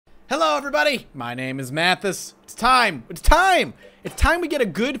Hello, everybody. My name is Mathis. It's time. It's time. It's time we get a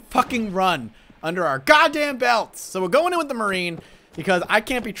good fucking run under our goddamn belts. So we're going in with the Marine because I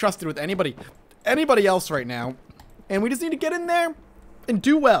can't be trusted with anybody else right now. And we just need to get in there and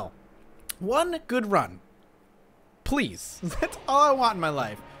do well. One good run. Please. That's all I want in my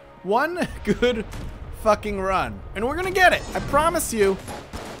life. One good fucking run. And we're gonna get it. I promise you,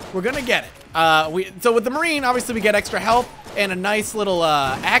 we're gonna get it. So with the Marine, obviously we get extra health and a nice little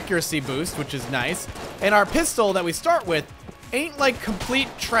accuracy boost, which is nice. And our pistol that we start with ain't like complete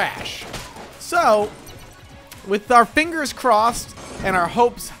trash. So, with our fingers crossed and our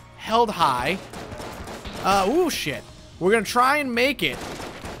hopes held high, ooh shit, we're gonna try and make it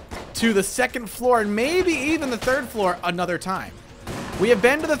to the second floor and maybe even the third floor another time. We have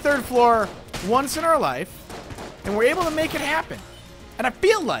been to the third floor once in our life, and we're able to make it happen. And I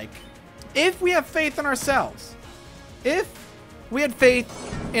feel like if we have faith in ourselves, if we had faith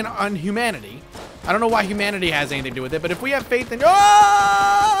in humanity, I don't know why humanity has anything to do with it, but if we have faith in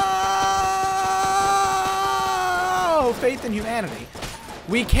faith in humanity,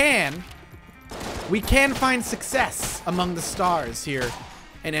 we can find success among the stars here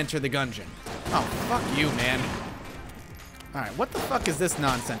and Enter the Gungeon. Oh, fuck you, man. Alright, what the fuck is this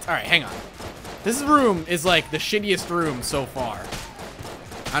nonsense? Alright, hang on. This room is like the shittiest room so far.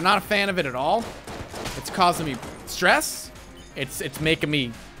 I'm not a fan of it at all. It's causing me stress. It's making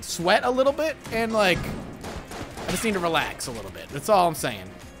me sweat a little bit. And like, I just need to relax a little bit. That's all I'm saying.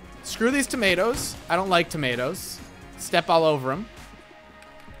 Screw these tomatoes. I don't like tomatoes. Step all over them.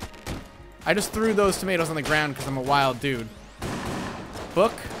 I just threw those tomatoes on the ground because I'm a wild dude.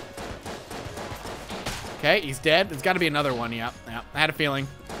 Book. Okay, he's dead. There's got to be another one. Yep, I had a feeling.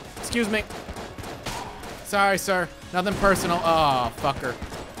 Excuse me. Sorry, sir. Nothing personal. Oh, fucker.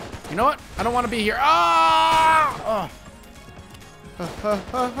 You know what? I don't want to be here. Ah! Oh.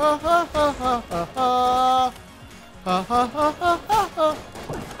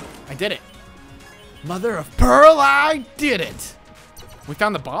 I did it. Mother of pearl, I did it. We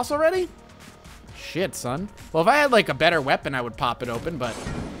found the boss already? Shit, son. Well, if I had like a better weapon, I would pop it open, but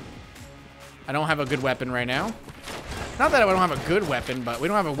I don't have a good weapon right now. Not that I don't have a good weapon, but we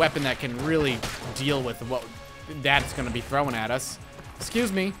don't have a weapon that can really deal with what that's going to be throwing at us.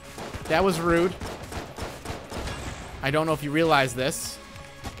 Excuse me. That was rude. I don't know if you realize this,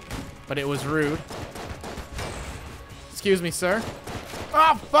 but it was rude. Excuse me, sir.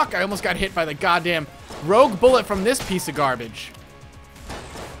 Oh, fuck. I almost got hit by the goddamn rogue bullet from this piece of garbage.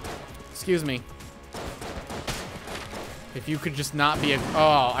 Excuse me. If you could just not be a...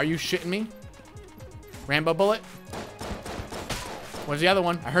 Oh, are you shitting me? Rambo bullet? Where's the other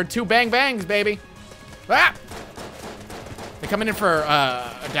one? I heard two bang bangs, baby. Ah! They're coming in for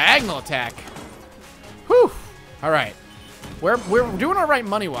a diagonal attack. Whew. All right. We're doing all right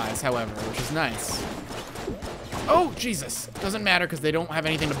money-wise, however, which is nice. Oh, Jesus. Doesn't matter because they don't have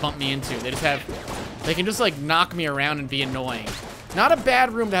anything to bump me into. They can just, like, knock me around and be annoying. Not a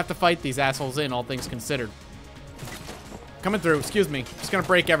bad room to have to fight these assholes in, all things considered. Coming through. Excuse me. Just gonna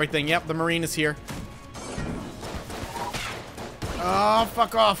break everything. Yep, the Marine is here. Oh,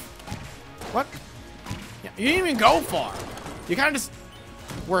 fuck off. What? Yeah, you didn't even go far. You kind of just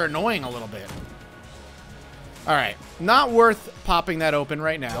were annoying a little bit. All right. Not worth popping that open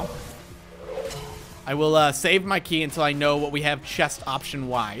right now. I will save my key until I know what we have chest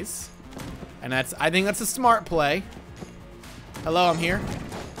option-wise. And I think that's a smart play. Hello, I'm here.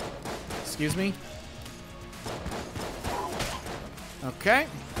 Excuse me. Okay.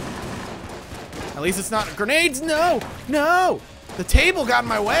 At least it's not grenades. No! No! The table got in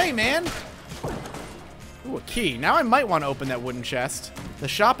my way, man. Ooh, a key. Now I might want to open that wooden chest. The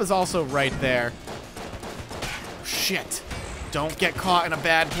shop is also right there. Shit. Don't get caught in a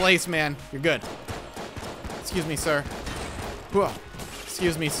bad place, man. You're good. Excuse me, sir. Whoa.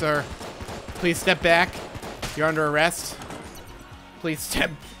 Excuse me, sir. Please step back. You're under arrest. Please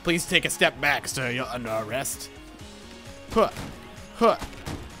take a step back, sir. You're under arrest. Huh. Huh.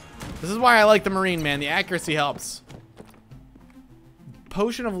 This is why I like the Marine, man. The accuracy helps.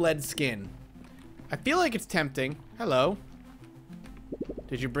 Potion of lead skin. I feel like it's tempting. Hello.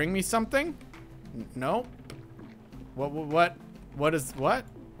 Did you bring me something? No. What? Why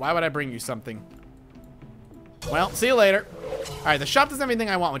would I bring you something? Well, see you later. All right, the shop does everything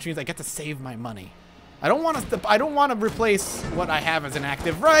I want, which means I get to save my money. I don't want to replace what I have as an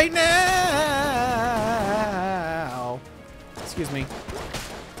active right now. Excuse me.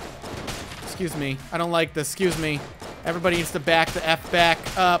 Excuse me. I don't like this. Excuse me. Everybody needs to back the F back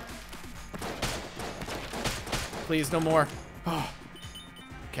up. Please, no more. Oh.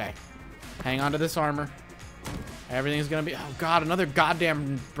 Okay. Hang on to this armor. Everything's gonna be... Oh, God, another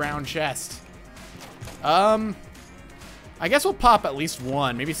goddamn brown chest. I guess we'll pop at least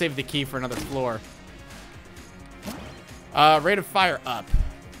one. Maybe save the key for another floor. Rate of fire up.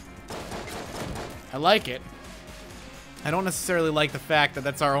 I like it. I don't necessarily like the fact that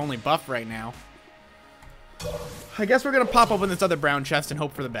that's our only buff right now. I guess we're gonna pop open this other brown chest and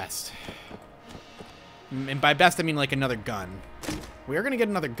hope for the best. And by best, I mean like another gun. We are gonna get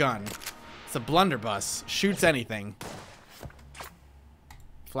another gun. It's a blunderbuss. Shoots anything.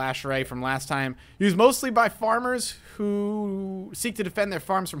 Flash ray from last time. Used mostly by farmers who seek to defend their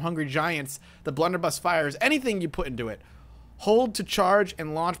farms from hungry giants. The blunderbuss fires anything you put into it. Hold to charge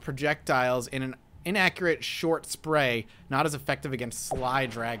and launch projectiles in an inaccurate short spray. Not as effective against sly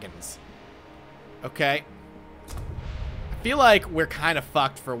dragons. Okay. I feel like we're kind of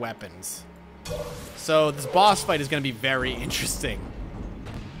fucked for weapons. So this boss fight is going to be very interesting.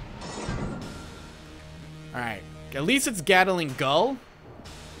 Alright. At least it's Gatling Gull.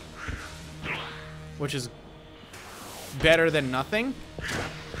 Which is better than nothing.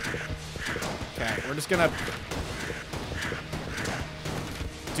 Okay, we're just gonna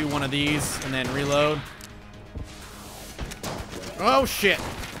do one of these and then reload. Oh, shit.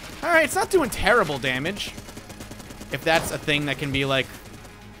 Alright, it's not doing terrible damage. If that's a thing that can be, like,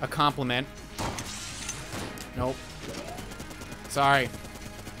 a compliment. Nope. Sorry.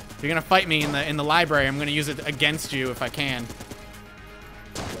 If you're gonna fight me in the library, I'm gonna use it against you if I can.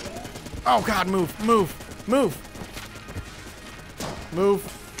 Oh, God, move, move, move.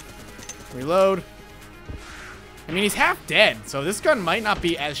 Move. Reload. I mean, he's half dead, so this gun might not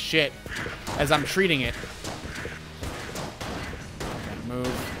be as shit as I'm treating it. Okay,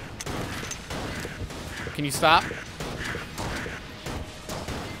 move. Can you stop?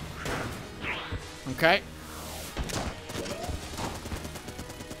 Okay.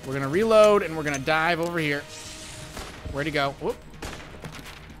 We're gonna reload, and we're gonna dive over here. Where'd he go? Whoop.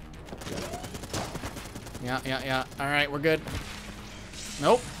 Yeah. All right, we're good.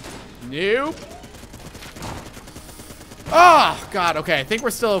 Nope. Nope. Oh, God. Okay, I think we're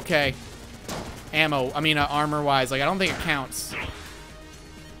still okay. Armor-wise. Like, I don't think it counts.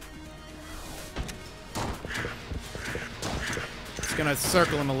 Just gonna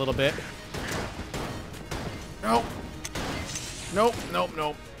circle him a little bit. Nope. Nope.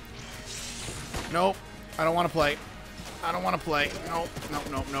 Nope. I don't want to play.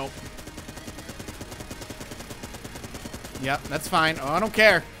 Nope. Yep, that's fine. Oh, I don't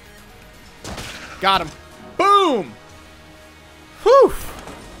care. Got him. Boom! Whew!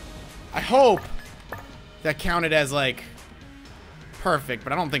 I hope that counted as, like, perfect,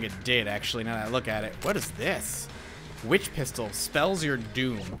 but I don't think it did, actually, now that I look at it. What is this? Witch pistol. Spells your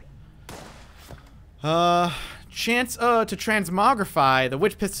doom. Chance to transmogrify. The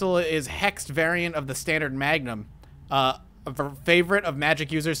witch pistol is hexed variant of the standard magnum. A favorite of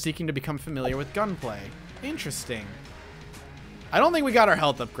magic users seeking to become familiar with gunplay. Interesting. I don't think we got our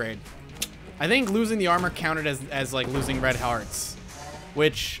health upgrade. I think losing the armor counted as like losing red hearts,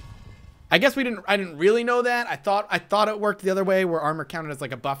 which I guess I didn't really know that. I thought it worked the other way where armor counted as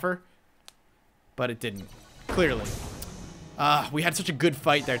like a buffer, but it didn't. Clearly. We had such a good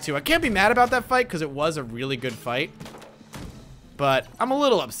fight there too. I can't be mad about that fight because it was a really good fight, but I'm a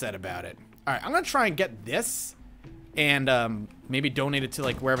little upset about it. All right, I'm gonna try and get this and maybe donate it to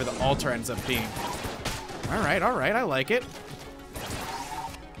like wherever the altar ends up being. All right, I like it.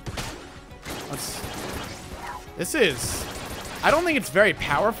 I don't think it's very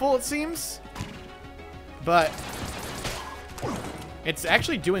powerful, it seems, but it's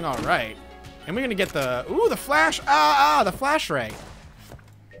actually doing all right. And we're gonna get the flash, the flash ray.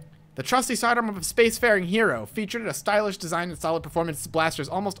 The trusty sidearm of a spacefaring hero, featured in a stylish design and solid performance. This blaster is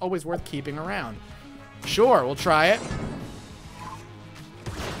almost always worth keeping around. Sure, we'll try it.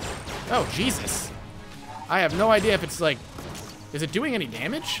 Oh, Jesus. I have no idea if it's like, is it doing any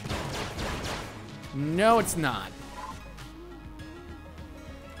damage? No, it's not.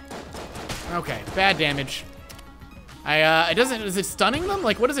 Okay, bad damage. Is it stunning them?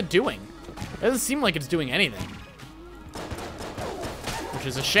 Like, what is it doing? It doesn't seem like it's doing anything. Which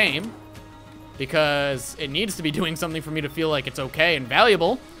is a shame, because it needs to be doing something for me to feel like it's okay and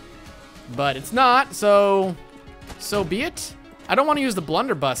valuable. But it's not, so be it. I don't want to use the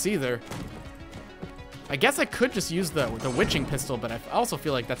blunderbuss either. I guess I could just use the witching pistol, but I also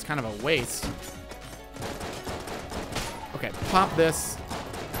feel like that's kind of a waste. Okay, pop this.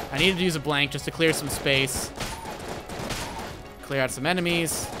 I needed to use a blank just to clear some space. Clear out some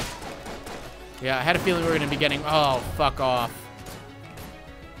enemies. Yeah, I had a feeling we were going to be getting... Oh, fuck off.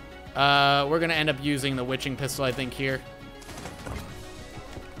 We're going to end up using the witching pistol, I think, here.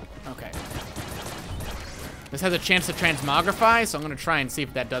 Okay. this has a chance to transmogrify, so I'm gonna try and see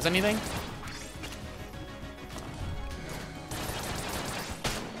if that does anything.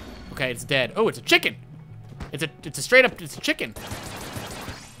 Okay, it's dead. Oh, it's a chicken. It's a straight up, it's a chicken.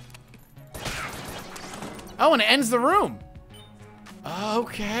 Oh, and it ends the room.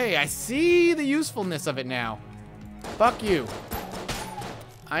 Okay, I see the usefulness of it now. Fuck you.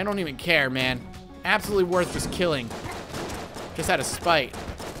 I don't even care, man. Absolutely worth just killing. Just out of spite.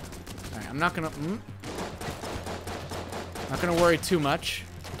 Alright, I'm not gonna... Not gonna worry too much.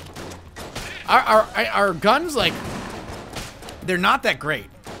 Our guns, like... They're not that great.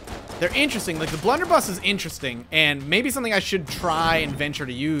 They're interesting. Like, the blunderbuss is interesting, and maybe something I should try and venture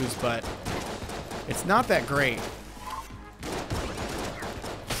to use, but... It's not that great.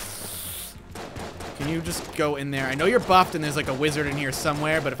 Can you just go in there? I know you're buffed and there's like a wizard in here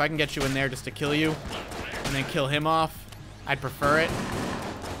somewhere, but if I can get you in there just to kill you and then kill him off, I'd prefer it.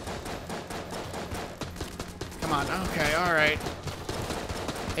 Come on. Okay, all right.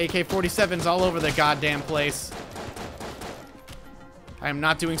 AK-47's all over the goddamn place. I am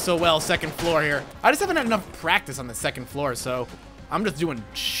not doing so well second floor here. I just haven't had enough practice on the second floor, so I'm just doing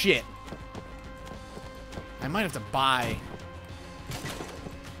shit. I might have to buy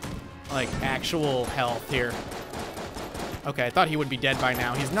like actual health here. Okay, I thought he would be dead by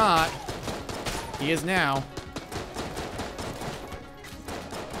now. He's not. He is now.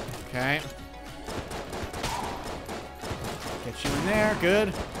 Okay. Get you in there.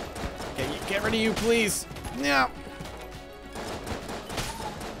 Good. Get rid of you, please. Yeah.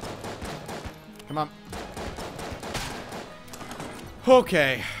 Come on.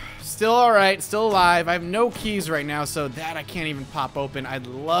 Okay. Still alright, still alive. I have no keys right now, so that I can't even pop open. I'd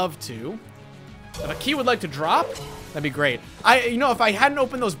love to. If a key would like to drop, that'd be great. You know, if I hadn't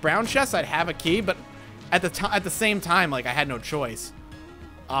opened those brown chests, I'd have a key, but at the same time, like, I had no choice.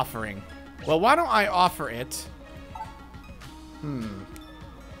 Offering. Well, why don't I offer it?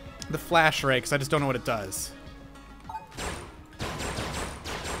 The flash ray, because I just don't know what it does.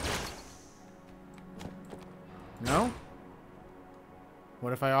 No?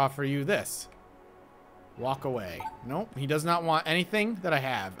 What if I offer you this? Walk away. Nope, he does not want anything that I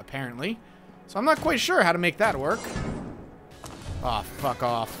have, apparently. So I'm not quite sure how to make that work. Oh, fuck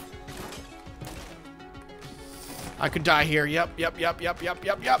off. I could die here. Yep.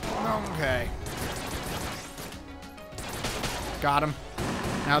 Okay. Got him.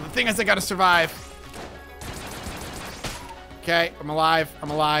 Now, the thing is I gotta survive. Okay, I'm alive.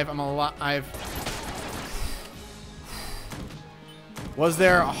 Was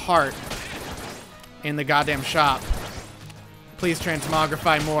there a heart in the goddamn shop? Please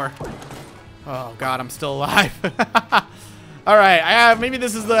transmogrify more. Oh god, I'm still alive. Alright, maybe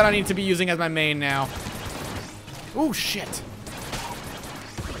this is what I need to be using as my main now. Ooh, shit.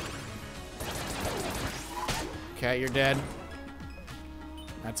 Okay, you're dead.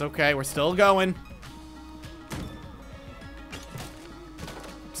 That's okay, we're still going.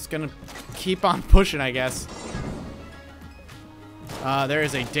 Just gonna keep on pushing, I guess. There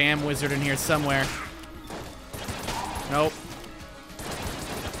is a damn wizard in here somewhere. Nope.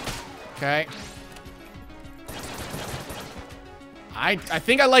 Okay. I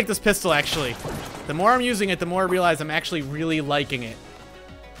think I like this pistol, actually. The more I'm using it, the more I realize I'm actually really liking it.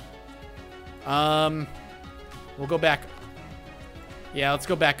 We'll go back. Yeah, let's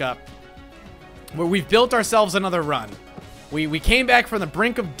go back up. Where we've built ourselves another run. We came back from the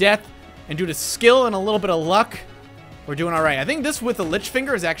brink of death, and due to skill and a little bit of luck, we're doing all right. I think this with the Lich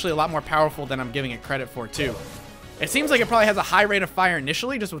Finger is actually a lot more powerful than I'm giving it credit for, too. It seems like it probably has a high rate of fire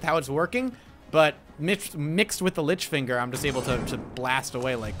initially, just with how it's working, but mixed with the Lich Finger, I'm just able to blast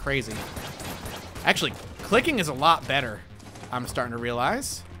away like crazy. Actually, clicking is a lot better, I'm starting to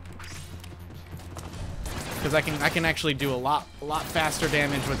realize. Because I can actually do a lot faster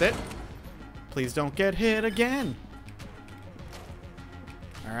damage with it. Please don't get hit again.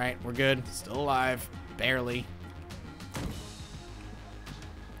 All right, we're good. Still alive. Barely.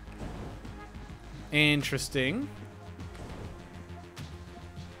 Interesting.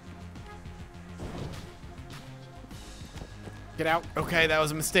 Get out. Okay, that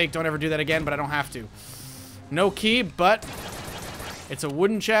was a mistake. Don't ever do that again, but I don't have to. No key, but it's a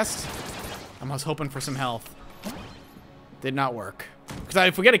wooden chest. I was hoping for some health. Did not work. Because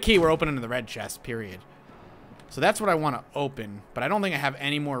if we get a key, we're opening the red chest, period. So that's what I want to open, but I don't think I have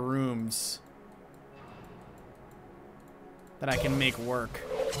any more rooms that I can make work.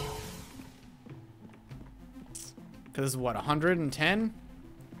 Because this is what, 110?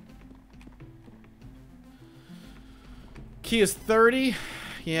 Key is 30.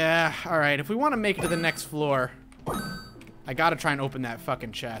 Yeah, alright. If we want to make it to the next floor, I gotta try and open that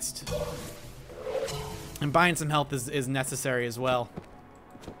fucking chest. And buying some health is necessary as well.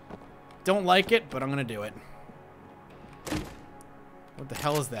 Don't like it, but I'm gonna do it. What the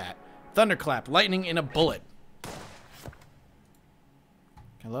hell is that? Thunderclap, lightning in a bullet.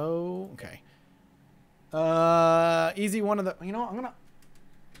 Hello? Okay. Easy one of the... You know what? I'm gonna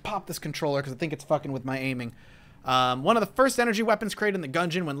pop this controller because I think it's fucking with my aiming. One of the first energy weapons created in the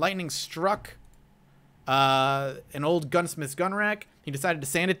Gungeon. When lightning struck an old gunsmith's gun rack, he decided to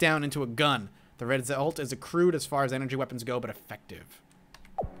sand it down into a gun. The result is crude as far as energy weapons go, but effective.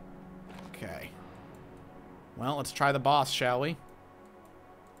 Okay. Well, let's try the boss, shall we?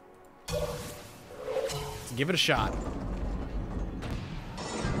 Let's give it a shot.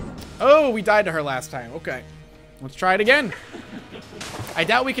 Oh, we died to her last time. Okay. Let's try it again. I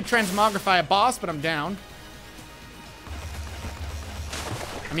doubt we could transmogrify a boss, but I'm down.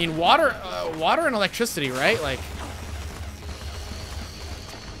 I mean, water and electricity, right? Like...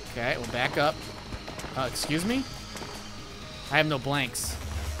 Okay, we'll back up. Excuse me? I have no blanks.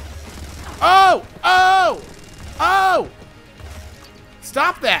 Oh! Oh! Oh!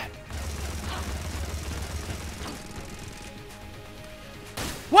 Stop that!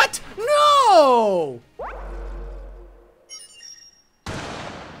 What? No!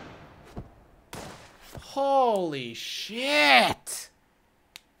 Holy shit!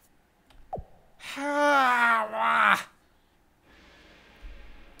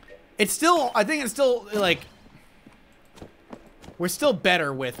 It's still, I think it's still, like, we're still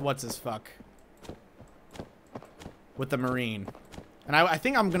better with what's-his-fuck. With the Marine. And I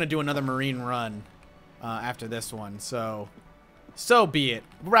think I'm gonna do another Marine run after this one, so be it.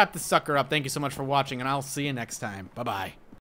 We'll wrap this sucker up. Thank you so much for watching, and I'll see you next time. Bye-bye.